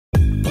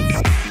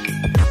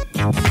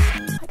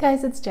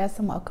guys, it's Jess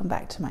and welcome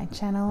back to my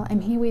channel.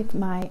 I'm here with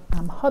my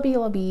Hobby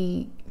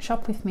Lobby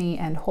shop with me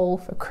and haul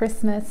for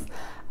Christmas.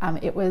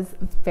 It was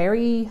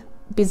very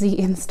busy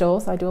in store,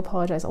 so I do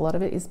apologize. A lot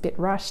of it is a bit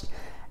rushed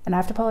and I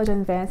have to apologize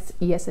in advance.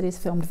 Yes, it is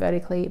filmed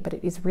vertically, but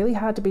it is really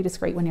hard to be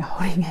discreet when you're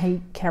holding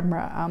a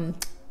camera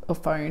or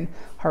phone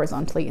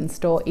horizontally in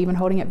store. Even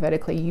holding it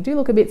vertically, you do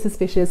look a bit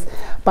suspicious,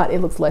 but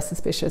it looks less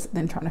suspicious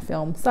than trying to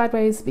film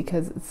sideways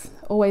because it's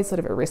always sort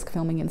of a risk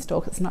filming in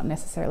store because it's not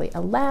necessarily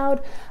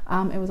allowed.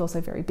 It was also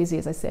very busy,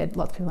 as I said,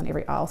 lots of people in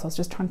every aisle, so I was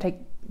just trying to take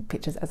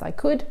pictures as I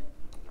could.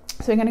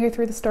 So I'm going to go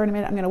through the store in a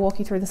minute. I'm going to walk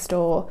you through the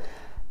store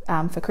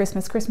for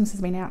Christmas. Christmas has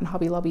been out in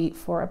Hobby Lobby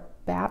for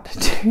about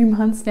 2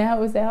 months now.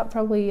 It was out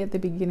probably at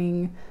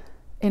the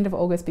end of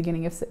August,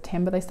 beginning of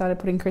September, they started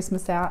putting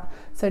Christmas out.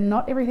 So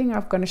not everything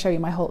I'm going to show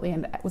you my haul at the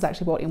end was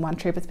actually bought in one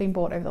trip. It's been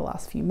bought over the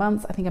last few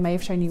months. I think I may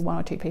have shown you 1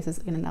 or 2 pieces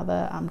in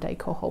another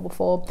decor haul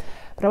before,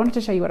 but I wanted to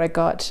show you what I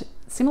got.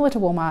 Similar to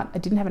Walmart, I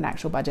didn't have an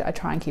actual budget. I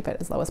try and keep it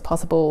as low as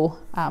possible.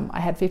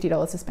 I had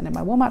 $50 to spend in my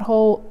Walmart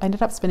haul. I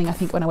ended up spending, I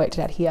think when I worked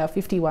it out here,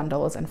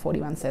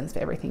 $51.41 for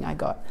everything I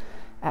got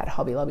at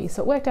Hobby Lobby.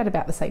 So it worked out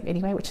about the same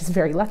anyway, which is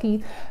very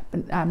lucky.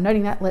 But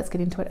noting that, let's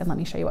get into it and let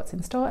me show you what's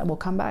in store and we'll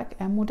come back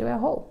and we'll do our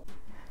haul.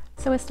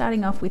 So we're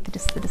starting off with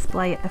just the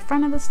display at the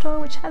front of the store,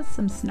 which has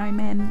some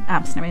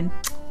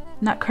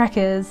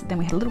nutcrackers. Then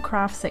we had a little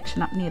craft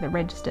section up near the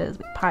registers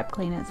with pipe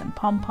cleaners and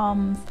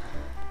pom-poms,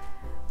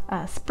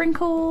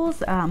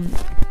 sprinkles,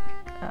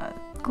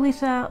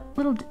 glitter,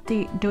 little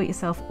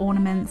do-it-yourself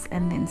ornaments,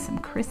 and then some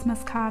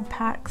Christmas card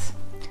packs.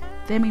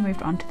 Then we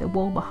moved on to the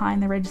wall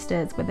behind the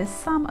registers where there's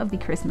some of the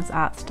Christmas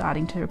art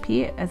starting to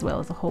appear, as well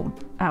as a whole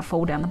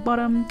fall down the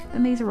bottom.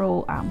 Then these are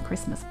all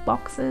Christmas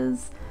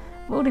boxes.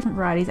 All different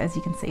varieties. As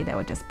you can see, they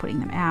were just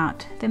putting them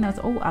out. Then there was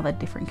all other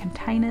different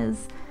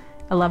containers.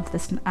 I loved the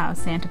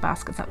Santa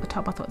baskets up the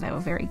top. I thought they were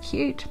very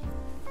cute.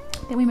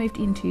 Then we moved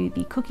into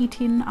the cookie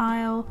tin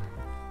aisle.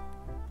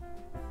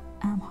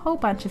 Whole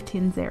bunch of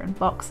tins there and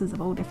boxes of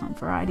all different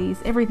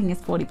varieties. Everything is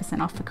 40%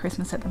 off for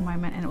Christmas at the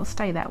moment, and it will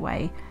stay that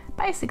way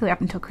basically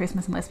up until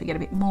Christmas unless we get a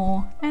bit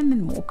more, and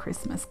then more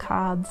Christmas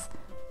cards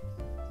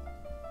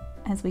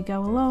as we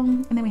go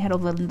along. And then we had all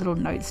the little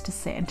notes to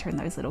Santa and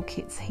those little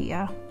kits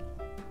here.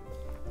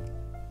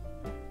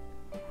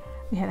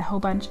 We had a whole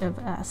bunch of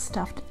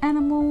stuffed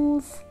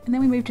animals, and then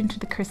we moved into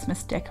the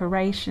Christmas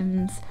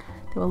decorations.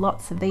 There were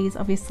lots of these,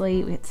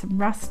 obviously. We had some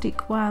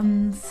rustic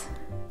ones,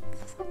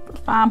 some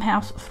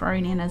farmhouse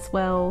thrown in as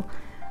well,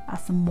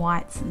 some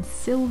whites and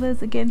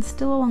silvers, again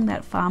still along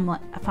that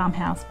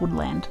farmhouse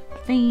woodland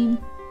theme.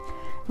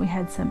 We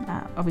had some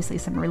obviously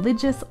some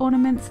religious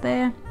ornaments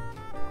there.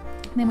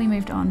 And then we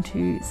moved on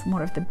to some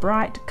more of the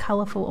bright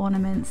colourful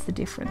ornaments, the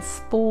different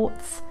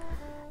sports,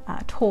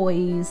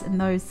 toys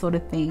and those sort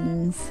of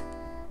things.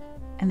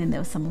 And then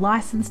there were some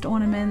licensed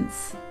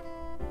ornaments.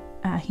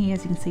 Here,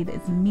 as you can see,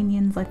 there's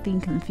Minions, I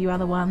think, and a few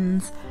other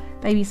ones.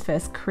 Baby's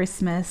First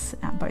Christmas,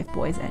 both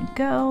boys and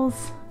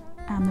girls.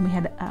 Then we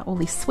had all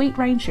these sweet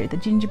range, the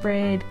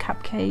gingerbread,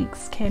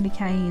 cupcakes, candy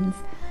canes,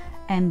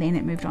 and then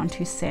it moved on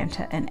to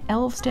Santa and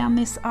elves down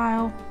this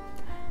aisle.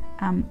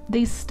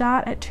 These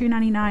start at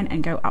 $2.99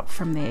 and go up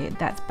from there.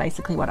 That's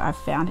basically what I've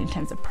found in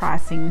terms of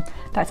pricing.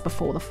 That's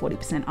before the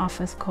 40% off,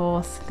 of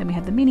course. Then we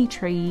had the mini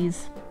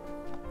trees.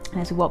 And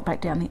as we walk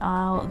back down the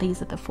aisle,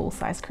 these are the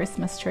full-size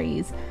Christmas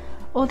trees.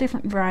 All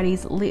different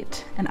varieties,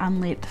 lit and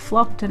unlit,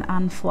 flocked and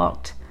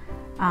unflocked.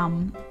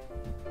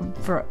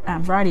 For a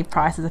variety of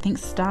prices, I think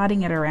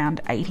starting at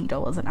around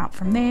 $80 and up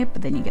from there,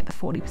 but then you get the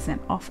 40%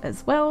 off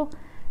as well.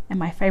 And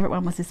my favourite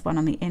one was this one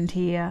on the end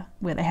here,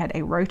 where they had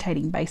a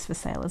rotating base for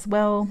sale as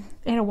well.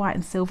 They had a white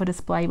and silver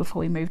display before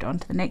we moved on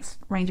to the next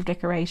range of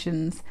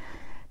decorations.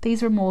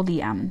 These were more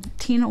the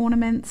tin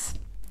ornaments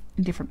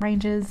in different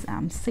ranges,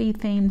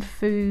 sea-themed,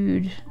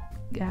 food,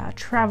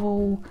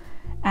 travel,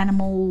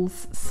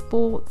 animals,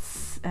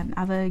 sports and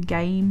other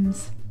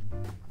games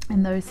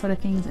and those sort of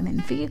things, and then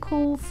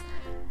vehicles.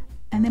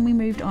 And then we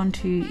moved on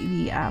to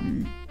the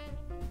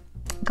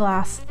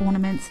glass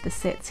ornaments, the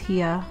sets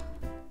here,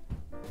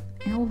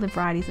 and all the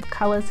varieties of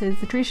colours. So there's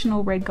the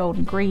traditional red, gold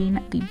and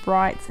green, the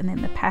brights, and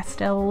then the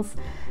pastels,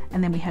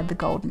 and then we had the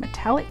gold and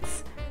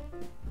metallics,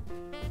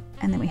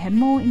 and then we had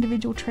more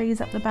individual trees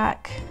up the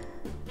back.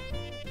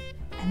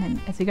 And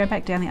then as we go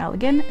back down the aisle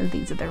again,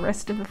 these are the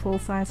rest of the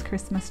full-size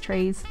Christmas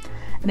trees.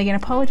 And again,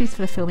 apologies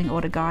for the filming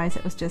order, guys.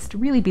 It was just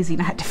really busy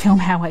and I had to film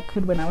how I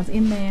could when I was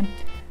in there.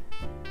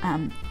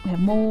 We have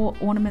more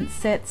ornament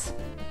sets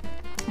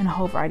in a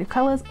whole variety of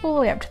colours, all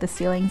the way up to the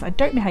ceilings. I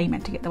don't know how you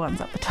meant to get the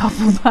ones up the top,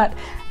 but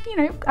you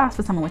know, ask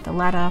for someone with a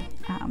ladder.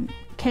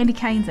 Candy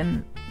canes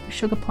and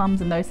sugar plums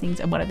and those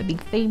things are one of the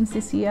big themes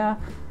this year.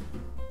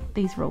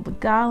 These were all the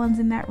garlands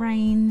in that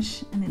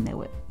range, and then there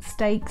were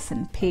stakes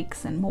and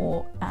picks and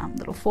more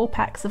little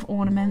 4-packs of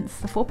ornaments.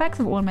 The 4-packs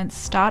of ornaments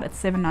start at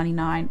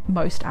 $7.99,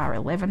 most are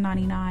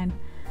 $11.99.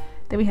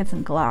 Then we had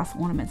some glass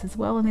ornaments as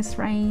well in this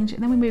range,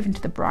 and then we move into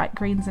the bright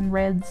greens and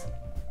reds.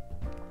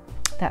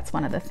 That's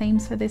one of the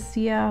themes for this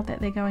year that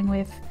they're going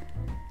with.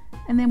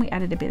 And then we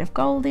added a bit of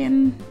gold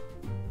in,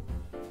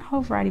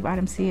 whole variety of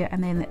items here.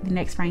 And then the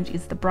next range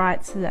is the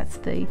bright, so that's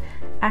the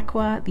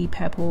aqua, the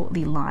purple,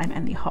 the lime,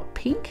 and the hot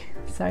pink.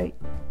 So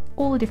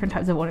all the different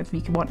types of ornaments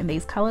you can want in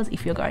these colors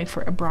if you're going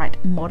for a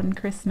bright modern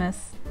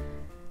Christmas.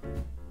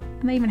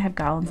 And they even have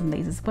garlands in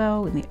these as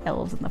well, with the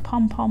elves and the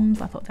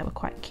pom-poms. I thought they were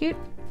quite cute.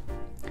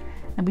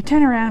 And we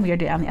turn around, we go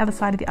down the other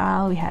side of the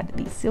aisle. We had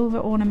the silver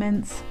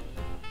ornaments,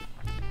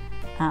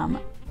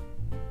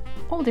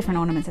 all different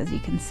ornaments, as you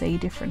can see,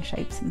 different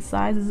shapes and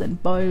sizes,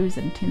 and bows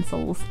and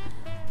tinsels.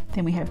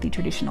 Then we have the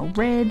traditional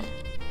red.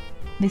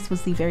 This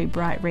was the very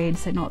bright red,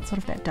 so not sort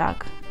of that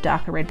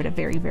darker red, but a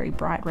very, very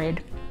bright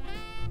red.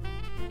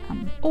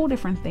 All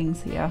different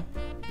things here.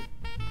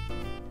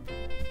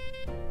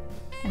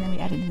 And then we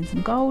added in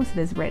some gold, so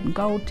there's red and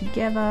gold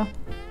together.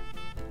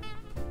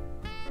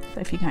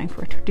 So if you're going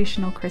for a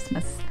traditional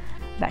Christmas,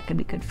 that could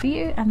be good for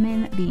you. And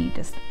then the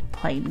just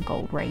plain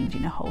gold range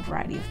in a whole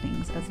variety of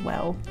things as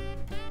well.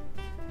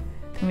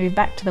 So we move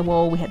back to the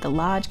wall, we had the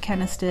large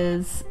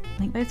canisters. I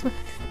think those were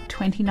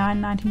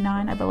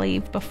 $29.99, I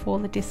believe, before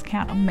the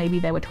discount, or maybe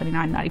they were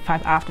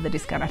 $29.95 after the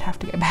discount. I'd have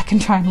to go back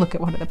and try and look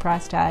at one of the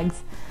price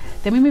tags.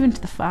 Then we move into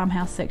the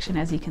farmhouse section,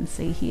 as you can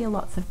see here,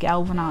 lots of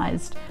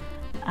galvanized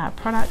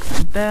products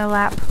and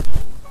burlap.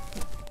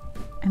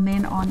 And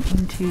then on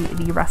into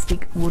the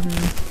rustic wooden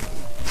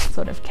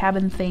sort of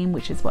cabin theme,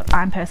 which is what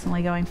I'm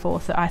personally going for.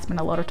 So I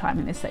spent a lot of time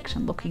in this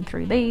section looking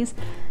through these.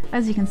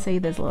 As you can see,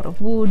 there's a lot of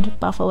wood,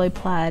 buffalo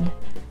plaid,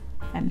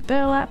 and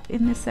burlap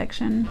in this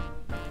section,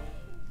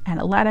 and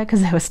a ladder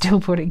because they were still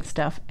putting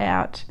stuff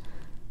out.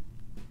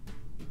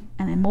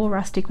 And then more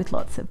rustic with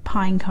lots of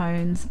pine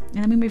cones.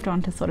 And then we moved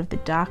on to sort of the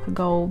darker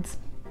golds.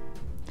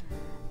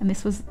 And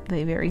this was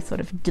the very sort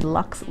of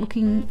deluxe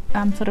looking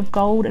sort of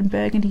gold and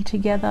burgundy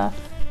together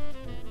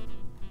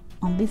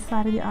on this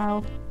side of the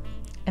aisle.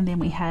 And then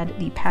we had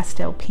the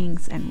pastel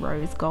pinks and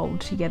rose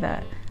gold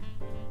together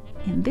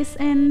in this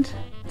end.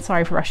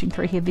 Sorry for rushing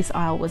through here. This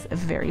aisle was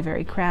very,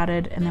 very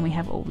crowded. And then we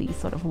have all these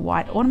sort of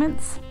white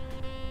ornaments.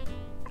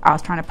 I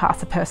was trying to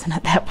pass a person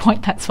at that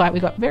point. That's why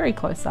we got very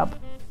close up.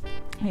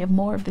 We have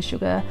more of the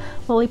sugar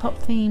lollipop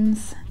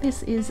themes.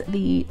 This is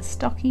the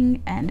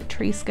stocking and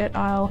tree skirt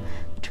aisle.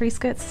 The tree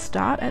skirts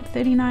start at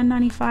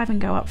 $39.95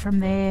 and go up from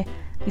there.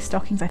 The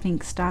stockings, I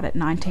think, start at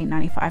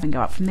 $19.95 and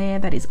go up from there.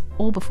 That is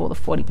all before the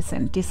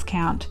 40%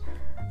 discount.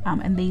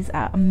 And these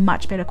are a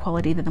much better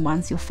quality than the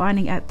ones you're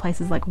finding at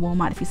places like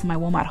Walmart, if you see my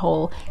Walmart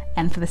haul,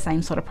 and for the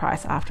same sort of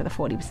price after the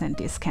 40%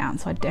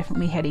 discount. So I'd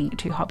definitely be heading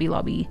to Hobby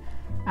Lobby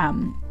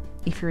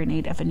if you're in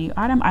need of a new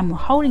item. I'm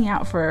holding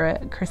out for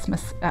a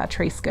Christmas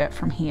tree skirt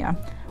from here,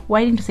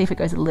 waiting to see if it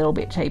goes a little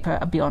bit cheaper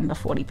beyond the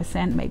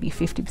 40%, maybe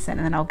 50%, and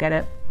then I'll get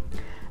it.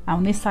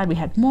 On this side we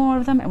had more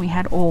of them, and we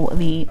had all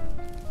the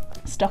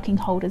stocking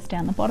holders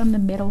down the bottom, the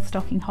metal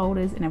stocking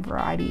holders in a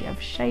variety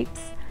of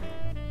shapes.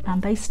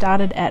 They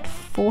started at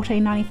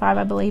 $14.95,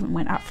 I believe, and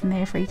went up from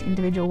there for each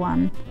individual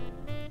one.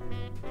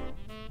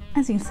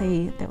 As you can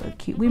see, there were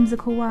cute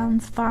whimsical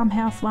ones,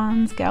 farmhouse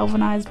ones,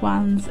 galvanized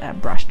ones,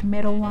 brushed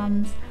metal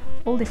ones,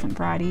 all different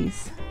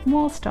varieties,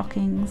 more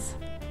stockings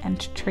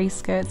and tree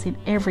skirts in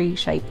every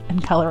shape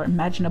and color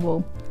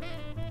imaginable.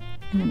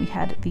 And then we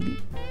had the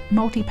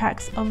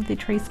multi-packs of the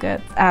tree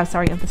skirts,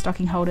 of the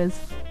stocking holders.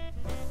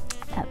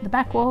 At the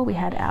back wall we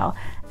had our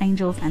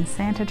angels and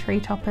Santa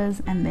tree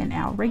toppers, and then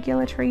our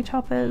regular tree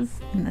toppers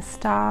in the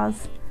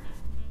stars,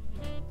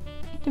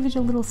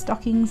 individual little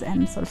stockings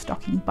and sort of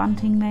stocking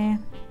bunting there.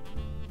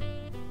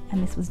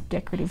 And this was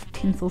decorative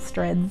tinsel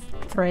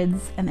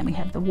threads, and then we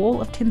have the wall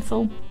of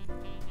tinsel,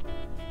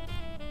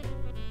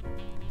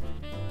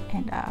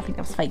 and I think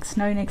there was fake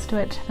snow next to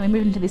it. Then we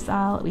moved into this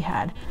aisle. We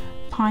had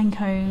pine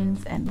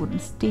cones and wooden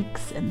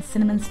sticks and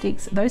cinnamon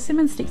sticks. Those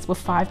cinnamon sticks were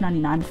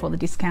 $5.99 before the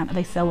discount.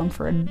 They sell them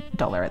for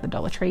 $1 at the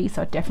Dollar Tree,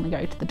 so I'd definitely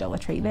go to the Dollar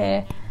Tree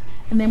there.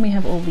 And then we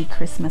have all the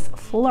Christmas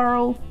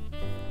floral.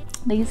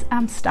 These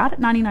start at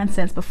 99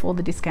 cents before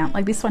the discount.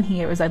 Like this one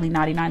here was only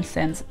 99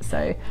 cents,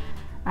 so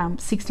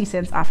 60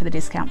 cents after the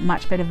discount.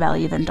 Much better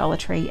value than Dollar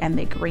Tree, and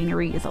their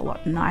greenery is a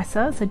lot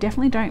nicer. So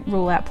definitely don't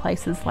rule out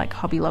places like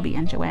Hobby Lobby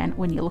and Joanne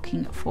when you're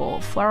looking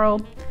for floral.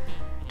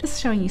 Just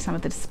showing you some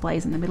of the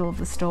displays in the middle of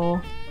the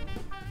store.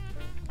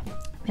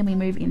 Then we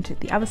move into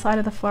the other side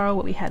of the floral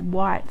where we had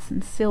whites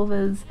and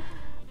silvers,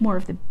 more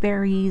of the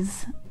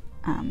berries,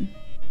 a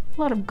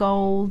lot of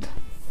gold.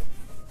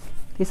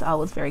 This aisle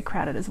was very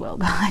crowded as well,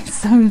 guys,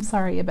 so I'm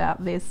sorry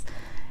about this.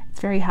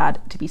 It's very hard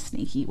to be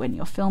sneaky when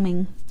you're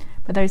filming.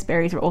 But those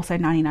berries were also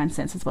 99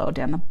 cents as well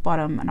down the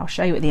bottom, and I'll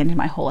show you at the end of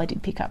my haul. I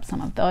did pick up some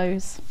of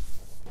those.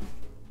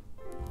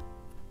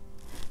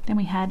 Then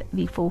we had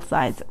the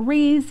full-size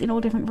wreaths in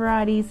all different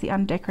varieties, the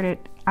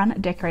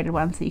undecorated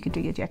ones so you could do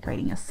your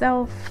decorating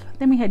yourself.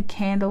 Then we had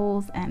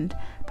candles and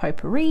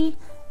potpourri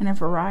in a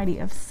variety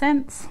of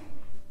scents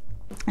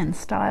and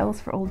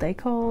styles for all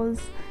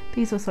decors.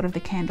 These were sort of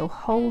the candle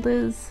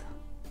holders.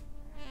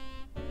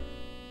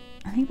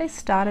 I think they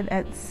started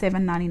at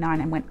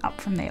 $7.99 and went up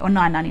from there, or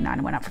 $9.99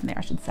 and went up from there,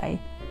 I should say.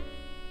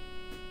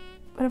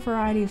 But a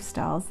variety of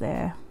styles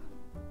there.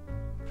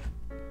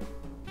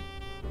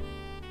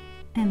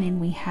 And then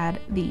we had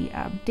the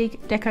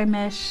deco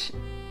mesh.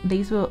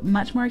 These were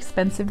much more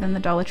expensive than the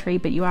Dollar Tree,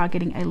 but you are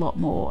getting a lot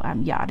more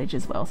yardage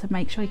as well. So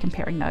make sure you're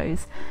comparing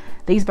those.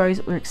 These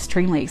bows were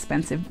extremely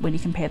expensive when you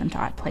compare them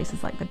to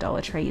places like the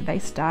Dollar Tree. They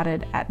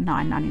started at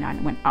 $9.99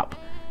 and went up.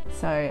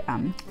 So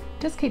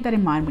just keep that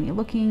in mind when you're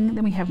looking.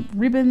 Then we have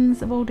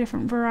ribbons of all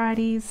different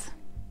varieties.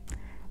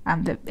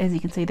 As you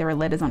can see, there are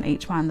letters on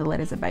each one. The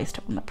letters are based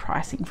on the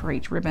pricing for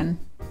each ribbon.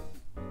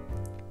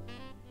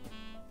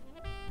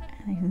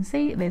 And you can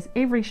see there's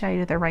every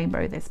shade of the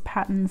rainbow. There's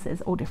patterns,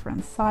 there's all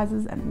different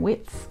sizes and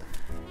widths.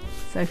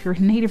 So if you're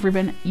in need of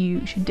ribbon,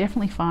 you should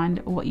definitely find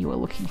what you are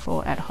looking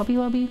for at Hobby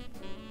Lobby.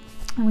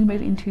 And we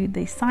move into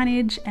the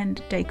signage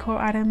and decor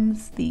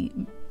items. The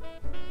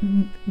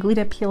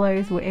glitter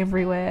pillows were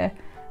everywhere,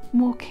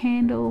 more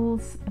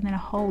candles, and then a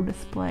whole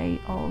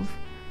display of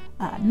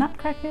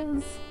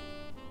nutcrackers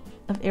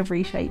of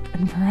every shape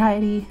and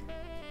variety.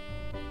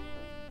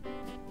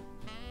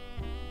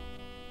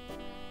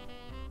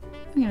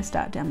 I'm going to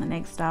start down the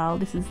next aisle.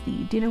 This is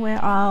the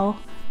dinnerware aisle.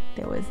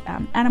 There was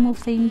animal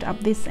themed up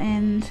this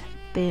end,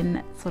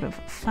 then sort of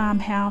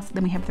farmhouse.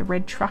 Then we have the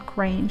red truck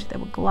range. There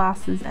were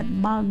glasses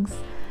and mugs.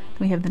 Then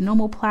we have the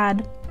normal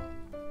plaid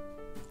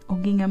or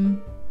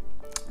gingham,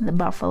 the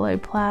buffalo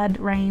plaid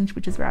range,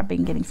 which is where I've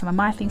been getting some of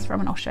my things from,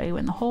 and I'll show you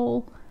in the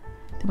haul.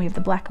 Then we have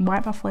the black and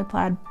white buffalo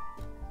plaid,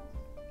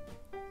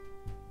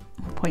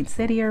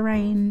 poinsettia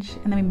range,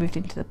 and then we moved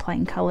into the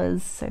plain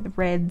colors, so the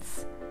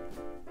reds.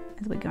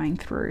 As we're going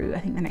through, I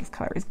think the next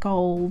color is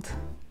gold,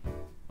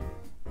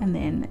 and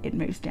then it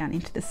moves down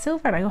into the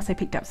silver. And I also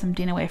picked up some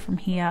dinnerware from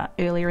here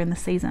earlier in the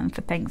season for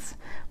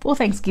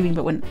Thanksgiving,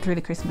 but went through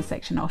the Christmas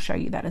section. I'll show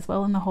you that as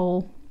well in the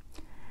haul.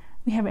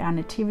 We have our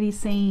nativity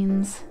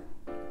scenes,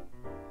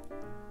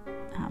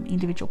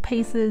 individual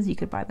pieces. You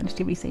could buy the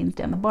nativity scenes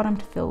down the bottom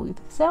to fill with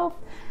yourself.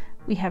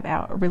 We have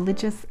our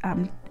religious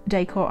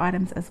decor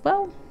items as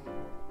well.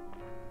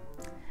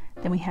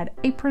 Then we had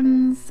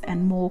aprons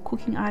and more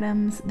cooking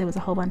items. There was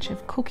a whole bunch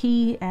of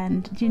cookie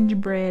and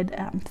gingerbread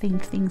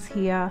themed things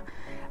here.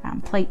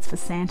 Plates for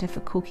Santa for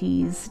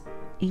cookies,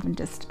 even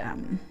just,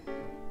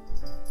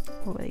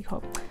 what were they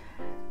called?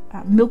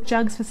 Milk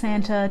jugs for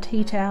Santa,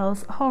 tea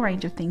towels, a whole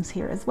range of things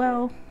here as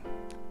well.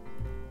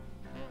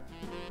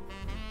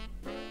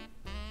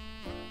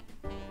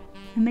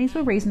 And these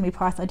were reasonably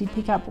priced. I did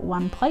pick up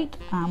one plate,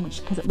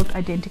 because it looked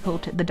identical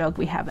to the dog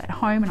we have at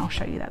home, and I'll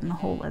show you that in the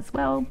haul as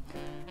well.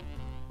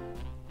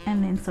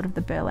 And then sort of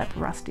the burlap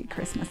rustic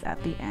Christmas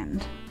at the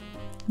end.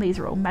 These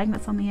are all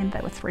magnets on the end.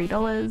 They were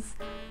 $3.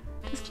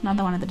 Just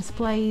another one of the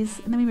displays.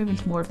 And then we move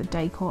into more of the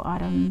decor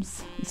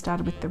items. We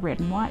started with the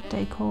red and white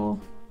decor.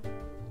 A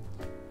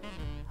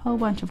whole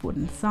bunch of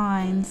wooden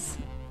signs,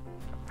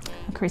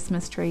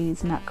 Christmas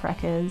trees,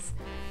 nutcrackers.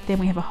 Then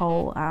we have a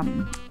whole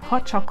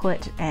hot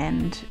chocolate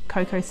and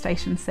cocoa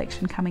station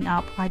section coming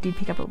up. I did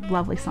pick up a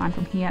lovely sign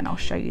from here, and I'll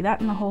show you that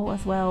in the haul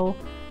as well.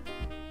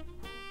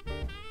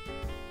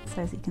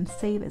 So as you can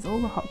see, there's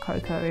all the hot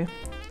cocoa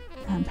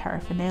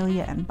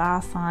paraphernalia and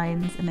bar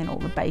signs, and then all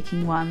the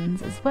baking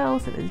ones as well.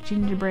 So there's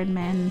gingerbread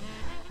men,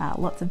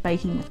 lots of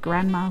baking with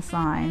grandma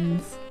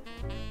signs,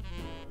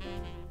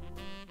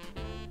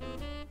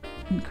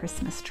 and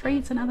Christmas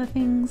treats and other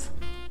things.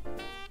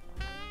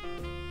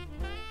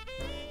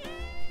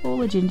 All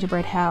the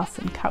gingerbread house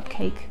and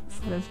cupcake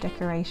sort of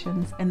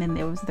decorations, and then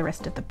there was the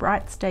rest of the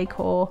Brights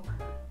decor.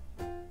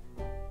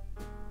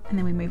 And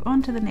then we move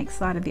on to the next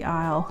side of the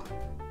aisle,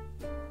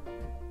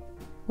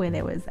 where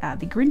there was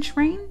the Grinch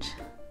range,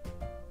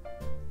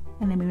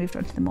 and then we moved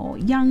on to the more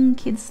young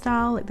kids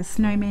style, like the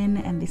snowmen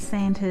and the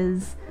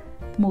Santas,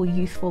 the more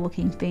youthful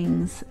looking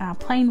things,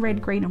 plain red,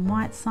 green and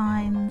white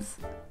signs,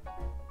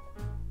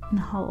 and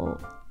a whole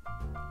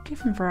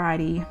different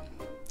variety,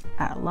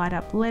 light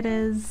up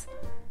letters,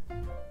 a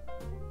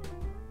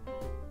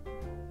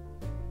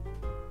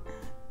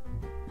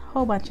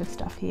whole bunch of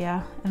stuff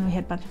here. And we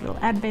had a bunch of little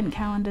advent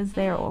calendars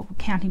there, or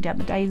counting down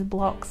the days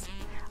blocks.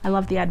 I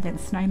love the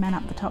Advent snowman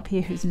up the top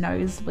here, whose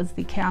nose was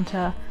the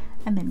counter,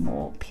 and then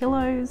more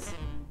pillows.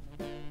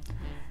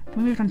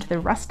 We moved on to the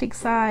rustic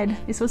side.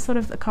 This was sort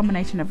of a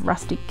combination of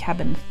rustic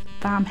cabin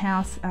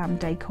farmhouse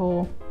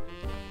decor.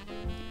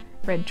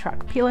 Red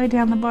truck pillow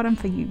down the bottom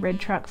for you red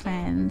truck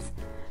fans.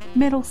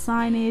 Metal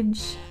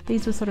signage.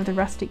 These were sort of the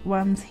rustic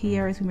ones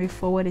here as we move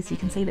forward. As you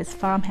can see, there's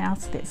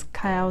farmhouse, there's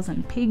cows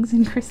and pigs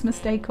in Christmas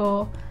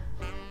decor,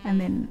 and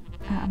then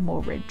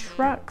more red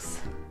trucks.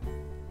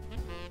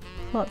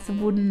 Lots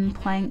of wooden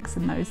planks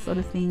and those sort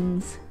of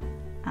things,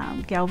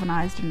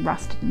 galvanized and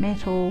rusted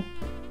metal.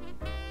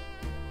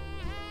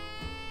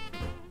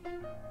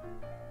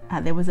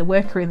 There was a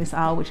worker in this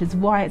aisle, which is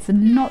why it's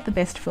not the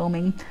best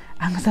filming,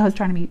 because I was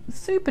trying to be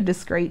super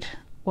discreet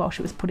while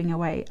she was putting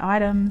away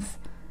items.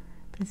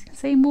 But as you can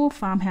see, more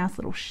farmhouse,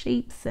 little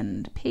sheeps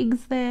and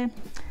pigs there,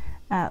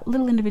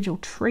 little individual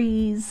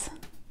trees,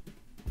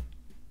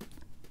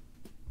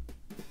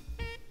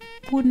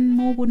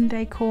 more wooden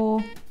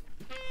decor.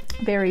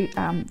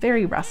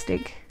 Very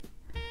rustic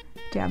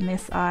down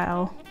this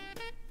aisle,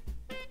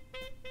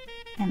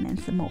 and then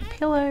some more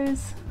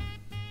pillows,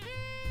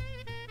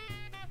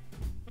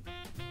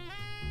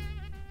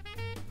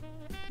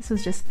 This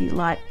was just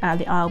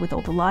the aisle with all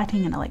the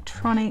lighting and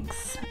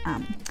electronics.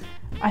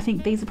 I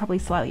think these are probably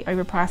slightly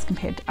overpriced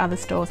compared to other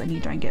stores, and you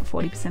don't get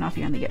 40% off,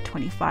 you only get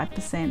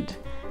 25%.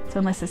 So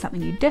unless there's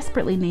something you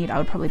desperately need, I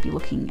would probably be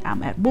looking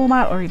at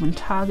Walmart or even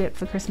Target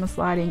for Christmas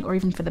lighting, or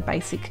even for the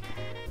basic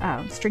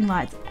string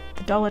lights at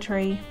the Dollar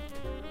Tree.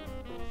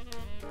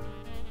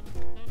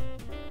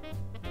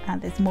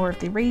 There's more of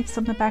the wreaths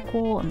on the back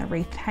wall and the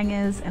wreath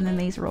hangers, and then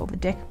these are all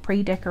the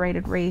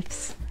pre-decorated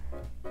wreaths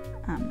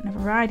in a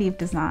variety of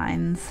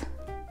designs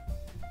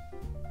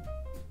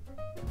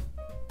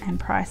and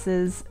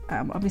prices.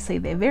 Obviously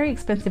they're very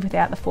expensive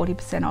without the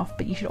 40% off,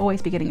 but you should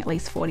always be getting at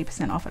least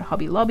 40% off at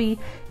Hobby Lobby.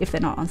 If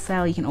they're not on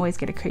sale, you can always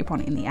get a coupon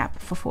in the app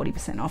for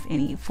 40% off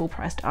any full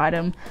priced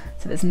item,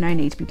 so there's no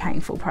need to be paying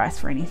full price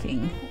for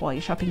anything while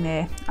you're shopping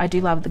there. I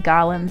do love the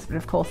garlands, but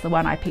of course the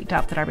one I picked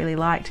up that I really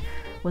liked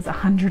was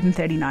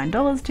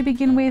 $139 to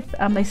begin with.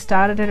 They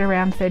started at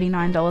around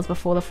 $39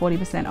 before the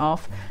 40%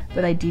 off,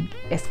 but they did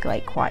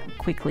escalate quite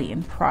quickly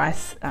in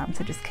price,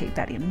 so just keep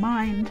that in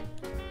mind.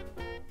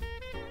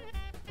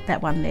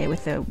 That one there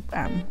with the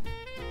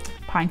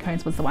pine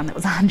cones was the one that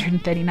was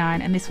 $139,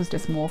 and this was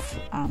just more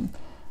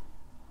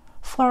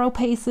floral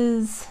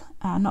pieces,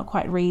 not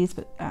quite wreaths,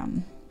 but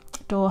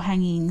door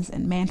hangings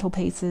and mantle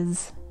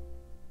pieces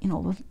in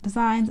all the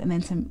designs, and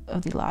then some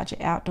of the larger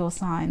outdoor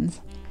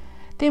signs.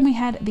 Then we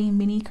had the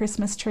mini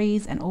Christmas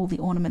trees and all the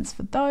ornaments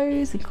for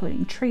those,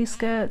 including tree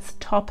skirts,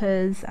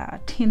 toppers,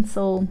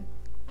 tinsel,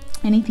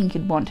 anything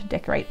you'd want to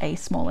decorate a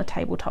smaller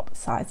tabletop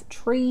size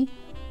tree.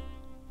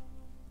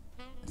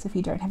 So if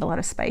you don't have a lot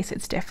of space,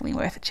 it's definitely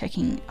worth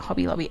checking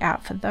Hobby Lobby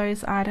out for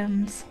those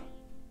items.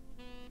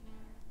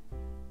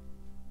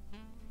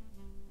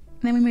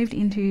 Then we moved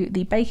into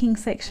the baking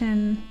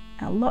section.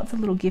 Lots of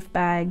little gift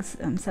bags,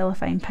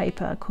 cellophane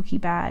paper, cookie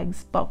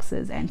bags,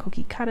 boxes and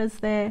cookie cutters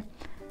there.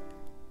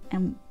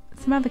 And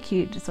some other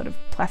cute sort of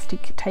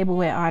plastic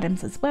tableware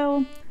items as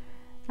well.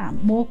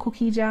 More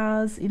cookie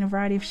jars in a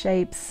variety of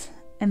shapes.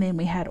 And then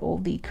we had all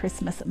the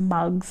Christmas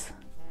mugs,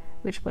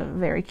 which were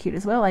very cute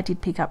as well. I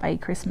did pick up a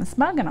Christmas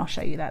mug, and I'll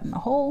show you that in the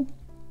haul.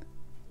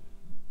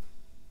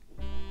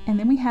 And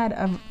then we had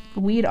a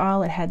weird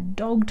aisle. It had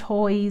dog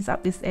toys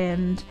up this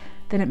end.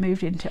 Then it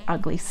moved into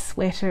ugly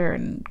sweater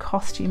and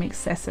costume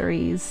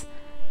accessories,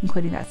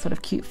 including that sort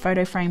of cute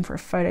photo frame for a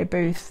photo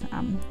booth,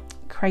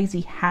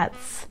 crazy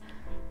hats,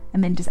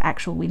 and then just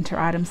actual winter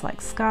items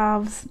like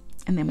scarves.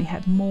 And then we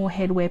had more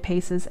headwear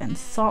pieces and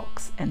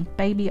socks and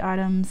baby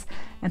items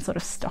and sort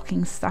of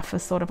stocking stuffer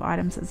sort of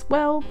items as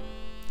well.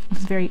 It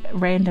was a very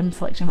random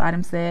selection of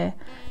items there.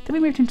 Then we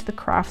moved into the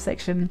craft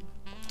section,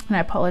 and I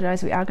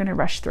apologize, we are going to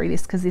rush through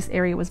this because this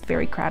area was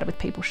very crowded with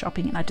people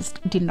shopping, and I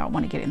just did not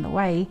want to get in the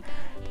way.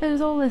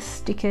 There's all the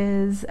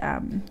stickers,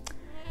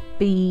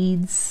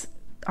 beads,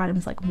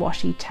 items like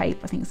washi tape,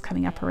 I think is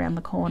coming up around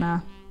the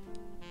corner,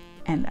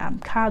 and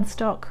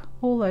cardstock.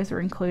 All those are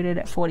included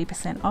at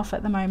 40% off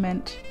at the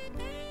moment.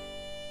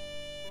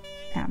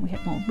 We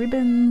had more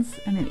ribbons,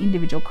 and then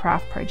individual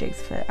craft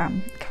projects for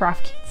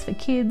craft kits for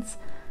kids.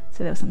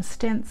 So there were some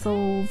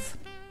stencils.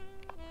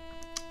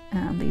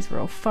 These were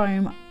all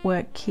foam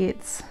work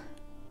kits,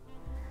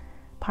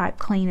 pipe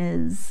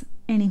cleaners,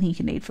 anything you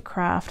can need for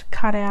craft,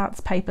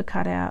 cutouts, paper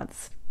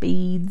cutouts,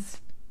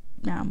 beads,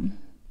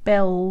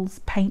 bells,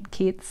 paint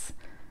kits,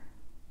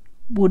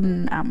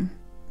 wooden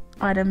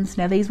items.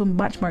 Now these were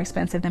much more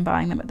expensive than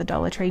buying them at the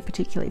Dollar Tree,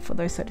 particularly for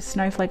those sort of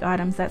snowflake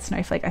items. That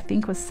snowflake I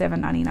think was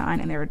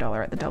 $7.99, and they're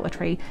 $1 at the Dollar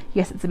Tree.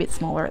 Yes, it's a bit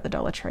smaller at the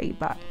Dollar Tree,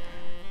 but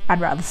I'd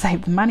rather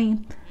save the money.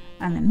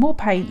 And then more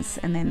paints,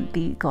 and then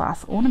the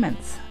glass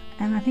ornaments.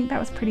 And I think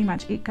that was pretty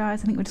much it,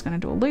 guys. I think we're just going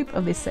to do a loop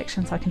of this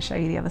section so I can show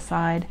you the other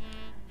side.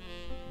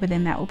 But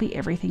then that will be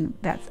everything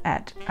that's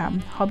at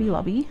Hobby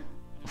Lobby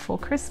for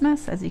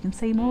Christmas. As you can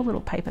see, more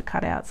little paper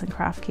cutouts and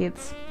craft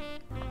kits,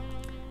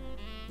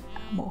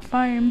 more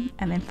foam,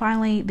 and then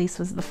finally this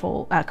was the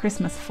fall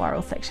Christmas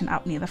floral section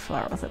up near the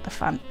florals at the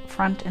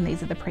front, and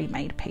these are the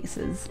pre-made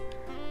pieces.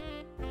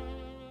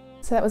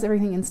 So that was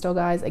everything in store,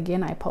 guys.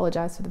 Again, I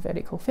apologize for the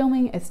vertical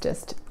filming. It's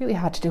just really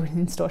hard to do an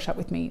in-store shop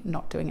with me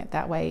not doing it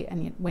that way,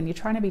 and when you're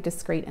trying to be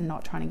discreet and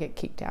not trying to get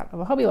kicked out of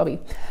a Hobby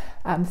Lobby.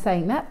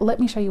 Saying that, let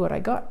me show you what I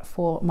got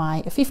for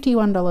my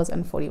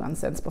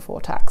 $51.41 before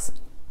tax.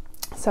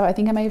 So I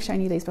think I may have shown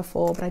you these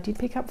before, but I did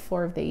pick up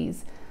 4 of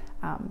these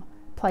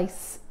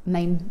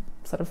name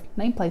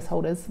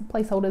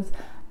placeholders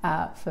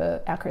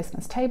for our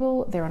Christmas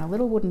table. They're on a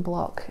little wooden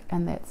block,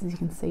 and that's, as you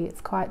can see, it's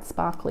quite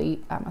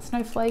sparkly, a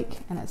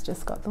snowflake, and it's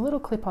just got the little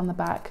clip on the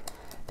back.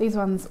 These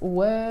ones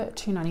were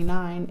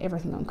 $2.99.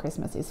 Everything on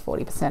Christmas is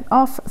 40%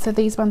 off, so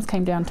these ones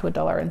came down to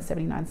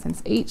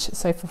 $1.79 each.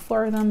 So for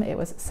 4 of them it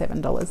was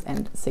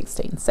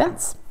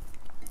 $7.16.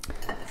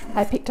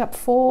 I picked up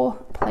 4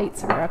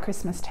 plates for our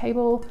Christmas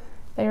table.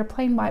 They are a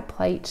plain white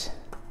plate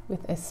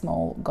with a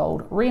small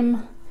gold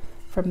rim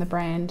from the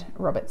brand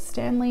Robert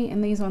Stanley,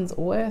 and these ones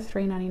were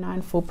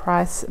 $3.99 full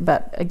price,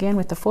 but again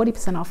with the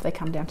 40% off they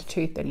come down to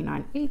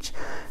 $2.39 each.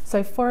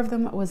 So 4 of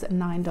them was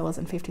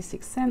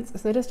 $9.56. So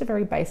they're just a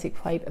very basic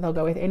plate. They'll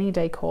go with any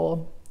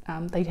decor,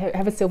 They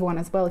have a silver one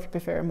as well if you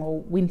prefer a more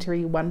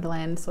wintry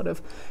wonderland sort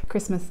of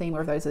Christmas theme,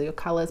 or if those are your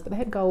colours, but they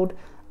had gold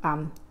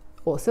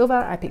or silver.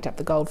 I picked up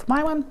the gold for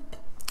my one.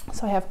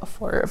 So I have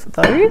 4 of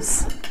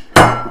those.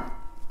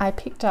 I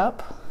picked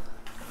up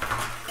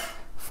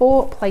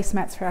 4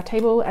 placemats for our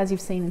table. As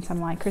you've seen in some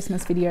of my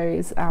Christmas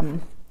videos,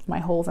 my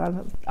hauls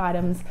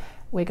items,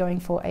 we're going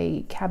for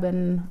a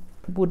cabin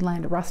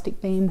woodland rustic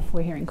theme.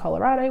 We're here in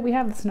Colorado, we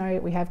have the snow,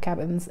 we have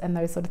cabins and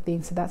those sort of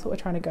things, so that's what we're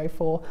trying to go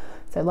for.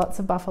 So lots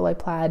of buffalo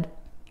plaid,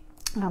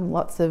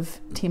 lots of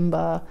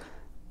timber,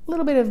 a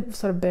little bit of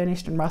sort of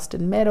burnished and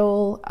rusted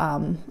metal,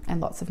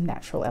 and lots of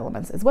natural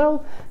elements as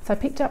well. So I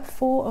picked up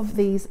 4 of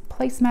these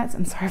placemats,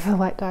 and sorry for the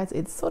light guys,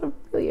 it's sort of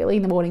really early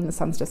in the morning, the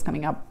sun's just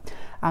coming up.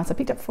 So I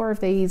picked up 4 of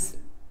these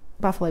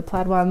buffalo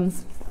plaid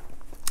ones.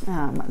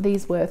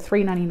 These were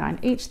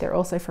 $3.99 each. They're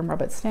also from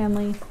Robert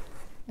Stanley,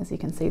 as you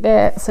can see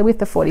there. So with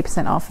the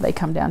 40% off, they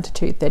come down to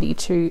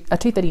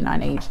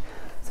 $2.39 each,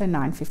 so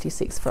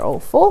 $9.56 for all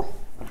 4.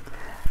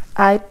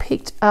 I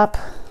picked up,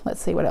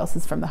 let's see what else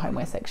is from the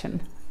homeware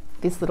section,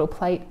 this little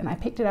plate, and I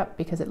picked it up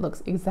because it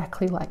looks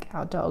exactly like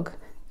our dog.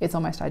 It's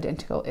almost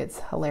identical.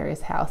 It's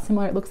hilarious how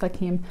similar it looks like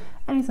him,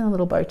 and he's in a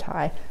little bow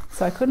tie,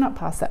 so I could not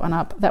pass that one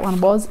up. That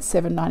one was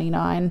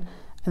 $7.99,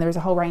 and there is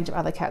a whole range of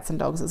other cats and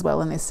dogs as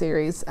well in this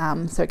series,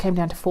 so it came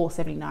down to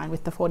 $4.79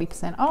 with the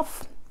 40%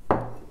 off.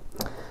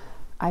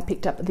 I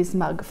picked up this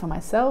mug for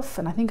myself,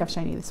 and I think I've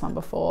shown you this one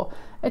before.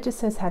 It just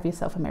says, "Have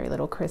yourself a merry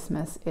little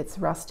Christmas." It's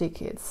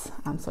rustic, it's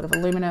sort of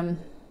aluminum,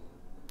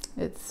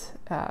 it's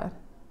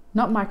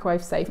not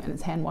microwave safe, and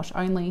it's hand wash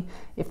only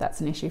if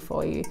that's an issue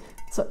for you.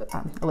 So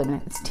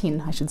aluminum, it's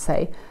tin I should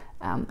say,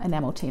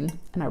 enamel tin,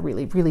 and I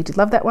really did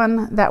love that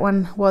one. That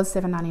one was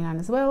 $7.99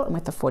 as well, and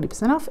with the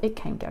 40% off it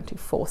came down to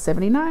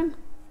 $4.79.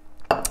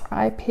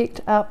 I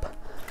picked up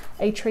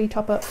a tree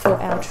topper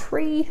for our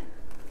tree.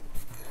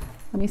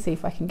 Let me see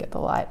if I can get the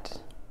light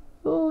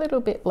a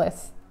little bit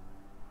less.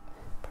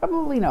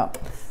 Probably not.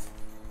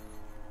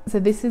 So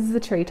this is the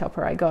tree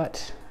topper I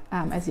got.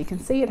 As you can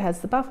see, it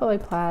has the buffalo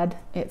plaid,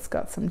 it's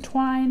got some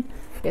twine,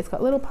 it's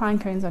got little pine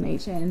cones on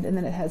each end, and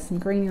then it has some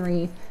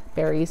greenery,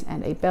 berries,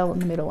 and a bell in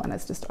the middle, and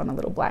it's just on a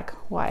little black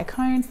wire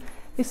cone.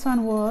 This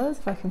one was,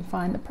 if I can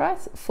find the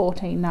price,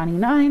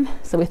 $14.99.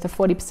 So with the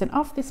 40%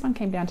 off, this one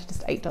came down to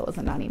just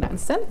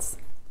 $8.99.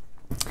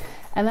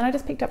 And then I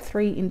just picked up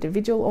 3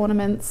 individual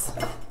ornaments.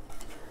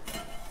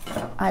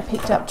 I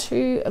picked up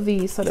 2 of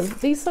these sort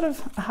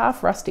of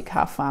half rustic,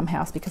 half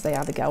farmhouse, because they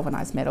are the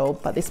galvanized metal,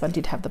 but this one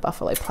did have the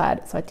buffalo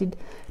plaid. So I did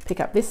pick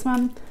up this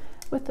one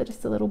with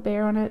just a little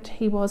bear on it.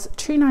 He was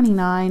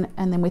 $2.99,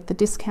 and then with the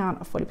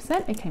discount of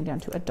 40%, it came down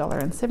to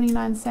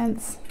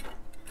 $1.79.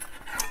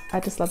 I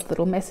just love the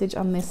little message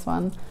on this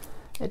one.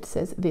 It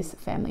says, "This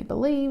family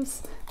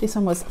believes." This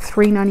one was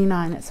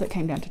 $3.99, so it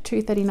came down to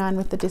 $2.39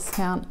 with the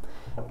discount.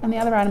 And the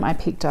other item I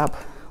picked up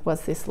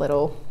was this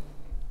little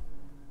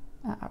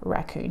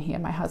raccoon here.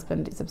 My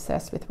husband is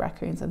obsessed with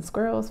raccoons and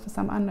squirrels for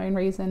some unknown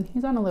reason.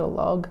 He's on a little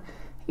log,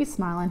 he's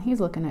smiling, he's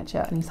looking at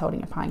you, and he's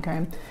holding a pine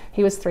cone.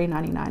 He was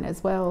 $3.99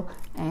 as well,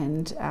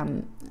 and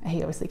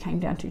he obviously came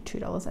down to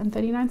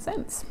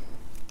 $2.39.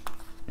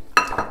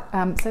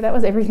 So that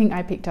was everything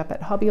I picked up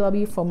at Hobby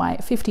Lobby for my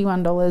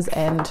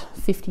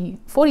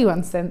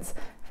 $51.41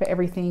 for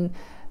everything.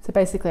 So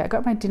basically I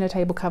got my dinner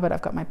table covered,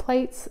 I've got my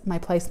plates, my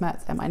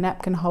placemats, and my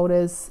napkin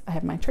holders. I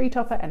have my tree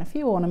topper and a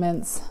few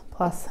ornaments,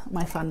 plus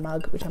my fun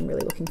mug, which I'm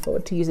really looking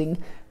forward to using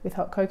with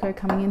hot cocoa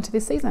coming into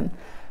this season.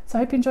 So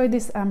I hope you enjoyed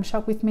this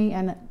shop with me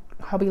and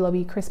Hobby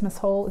Lobby Christmas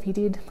haul. If you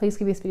did, please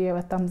give this video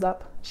a thumbs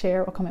up,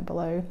 share, or comment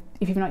below.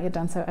 If you've not yet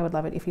done so, I would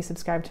love it if you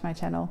subscribe to my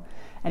channel.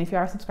 And if you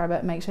are a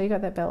subscriber, make sure you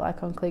got that bell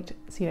icon clicked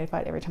so you're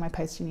notified every time I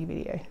post a new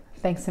video.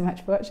 Thanks so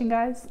much for watching,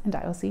 guys, and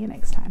I will see you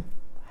next time.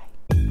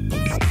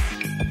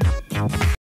 Bye.